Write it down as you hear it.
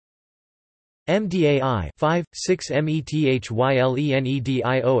MDAI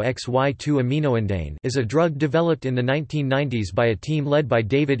 5,6-methylenedioxy2-aminoindane is a drug developed in the 1990s by a team led by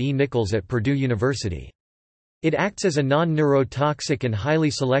David E. Nichols at Purdue University. It acts as a non-neurotoxic and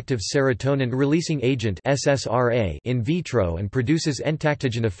highly selective serotonin-releasing agent (SSRA) in vitro and produces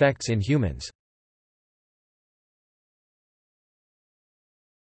entactogen effects in humans.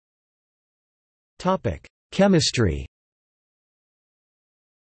 Chemistry.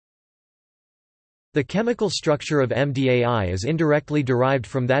 The chemical structure of MDAI is indirectly derived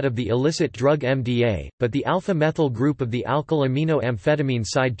from that of the illicit drug MDA, but the alpha-methyl group of the alkyl amino-amphetamine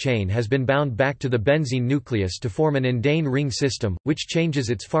side chain has been bound back to the benzene nucleus to form an indane ring system, which changes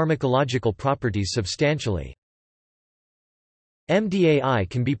its pharmacological properties substantially. MDAI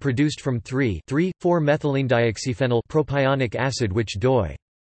can be produced from 3,4-methylene-dioxyphenyl propionic acid, which doi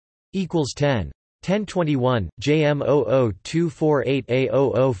equals 1021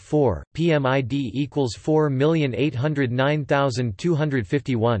 JM00248A004 PMID equals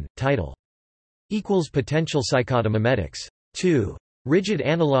 4,809,251 title equals potential psychotomimetics 2 rigid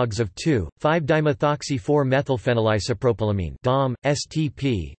analogues of 2,5-dimethoxy-4-methylphenylisopropylamine DOM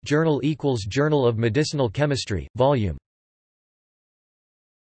STP journal equals Journal of Medicinal Chemistry volume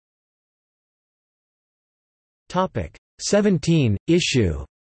topic 17 issue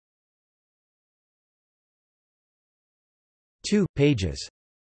 2 pages.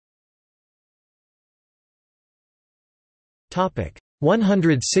 Topic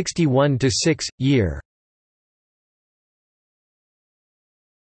 161 to 6 year.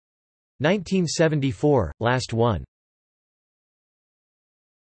 1974 last one.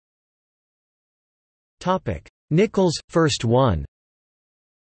 Topic Nichols first one.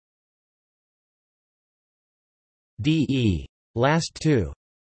 DE last two.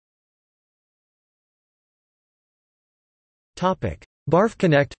 Topic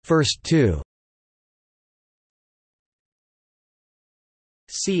Barfconnect first 2.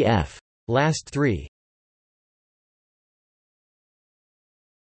 CF last 3.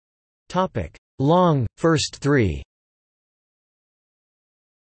 Topic Long first 3.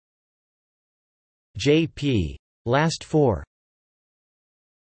 JP last 4.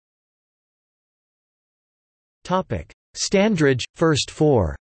 Topic Standridge first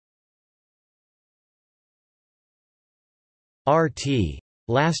 4. RT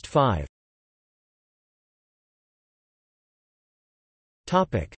last 5.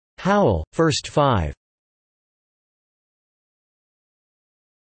 Topic Howell first 5.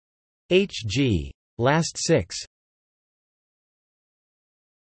 HG last 6.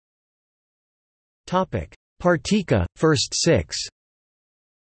 Topic Partika first 6.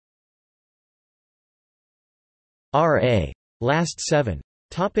 RA last 7.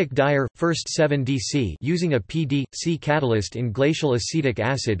 Topic Dyer first 7 DC using a PD/C catalyst in glacial acetic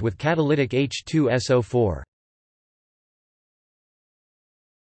acid with catalytic H2SO4.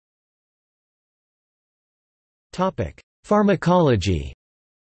 Topic Pharmacology.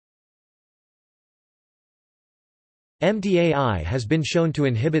 MDAI has been shown to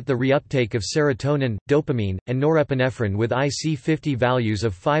inhibit the reuptake of serotonin, dopamine, and norepinephrine with IC50 values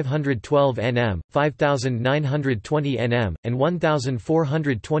of 512 nm, 5920 nm, and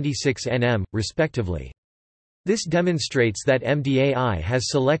 1426 nm, respectively. This demonstrates that MDAI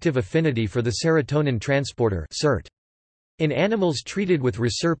has selective affinity for the serotonin transporter (SERT). In animals treated with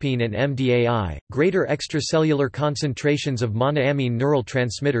reserpine and MDAI, greater extracellular concentrations of monoamine neural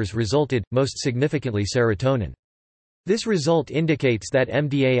transmitters resulted, most significantly serotonin. This result indicates that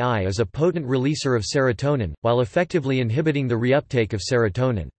MDAI is a potent releaser of serotonin, while effectively inhibiting the reuptake of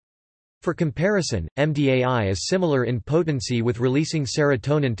serotonin. For comparison, MDAI is similar in potency with releasing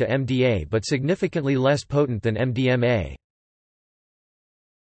serotonin to MDA but significantly less potent than MDMA.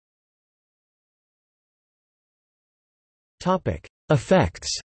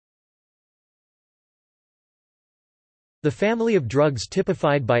 Effects. The family of drugs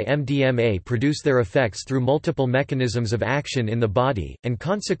typified by MDMA produce their effects through multiple mechanisms of action in the body, and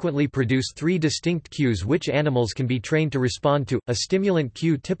consequently produce 3 distinct cues which animals can be trained to respond to: a stimulant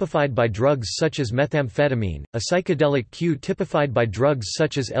cue typified by drugs such as methamphetamine, a psychedelic cue typified by drugs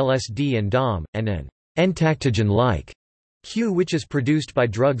such as LSD and DOM, and an entactogen-like cue which is produced by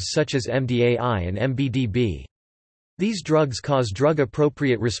drugs such as MDAI and MBDB. These drugs cause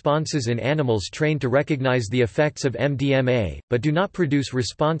drug-appropriate responses in animals trained to recognize the effects of MDMA, but do not produce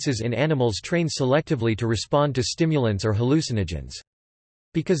responses in animals trained selectively to respond to stimulants or hallucinogens.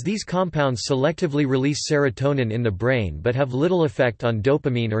 Because these compounds selectively release serotonin in the brain but have little effect on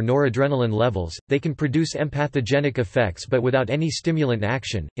dopamine or noradrenaline levels, they can produce empathogenic effects but without any stimulant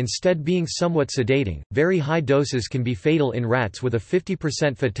action, instead being somewhat sedating. Very high doses can be fatal in rats with a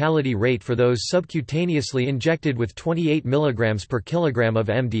 50% fatality rate for those subcutaneously injected with 28 mg per kilogram of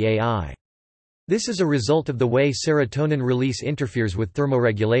MDAI. This is a result of the way serotonin release interferes with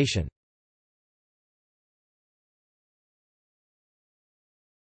thermoregulation.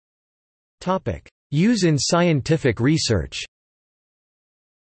 Use in scientific research.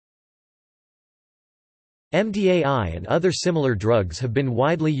 MDAI and other similar drugs have been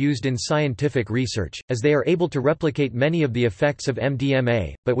widely used in scientific research, as they are able to replicate many of the effects of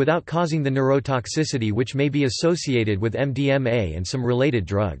MDMA, but without causing the neurotoxicity which may be associated with MDMA and some related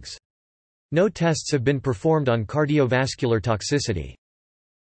drugs. No tests have been performed on cardiovascular toxicity.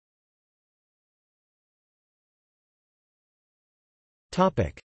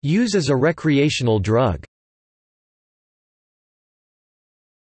 Use as a recreational drug.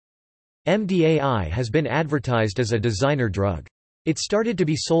 MDAI has been advertised as a designer drug. It started to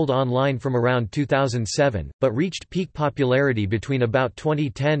be sold online from around 2007, but reached peak popularity between about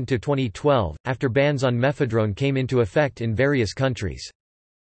 2010 to 2012, after bans on methadone came into effect in various countries.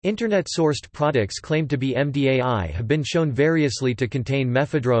 Internet-sourced products claimed to be MDAI have been shown variously to contain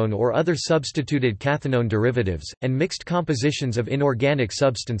methadone or other substituted cathinone derivatives, and mixed compositions of inorganic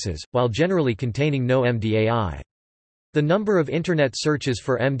substances, while generally containing no MDAI. The number of Internet searches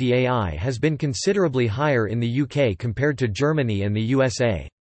for MDAI has been considerably higher in the UK compared to Germany and the USA.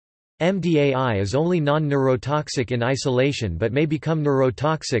 MDAI is only non-neurotoxic in isolation but may become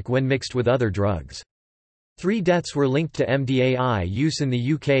neurotoxic when mixed with other drugs. 3 deaths were linked to MDAI use in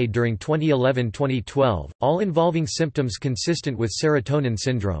the UK during 2011-2012, all involving symptoms consistent with serotonin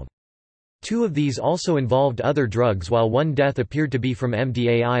syndrome. 2 of these also involved other drugs while 1 death appeared to be from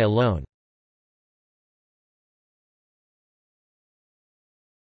MDAI alone.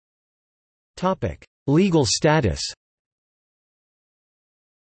 Legal status.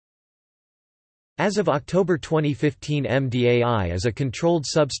 As of October 2015, MDAI is a controlled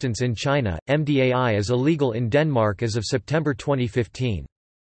substance in China. MDAI is illegal in Denmark as of September 2015.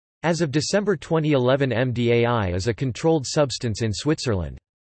 As of December 2011, MDAI is a controlled substance in Switzerland.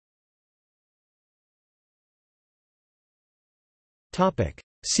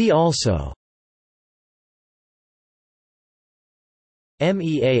 See also: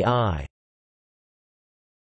 MEAI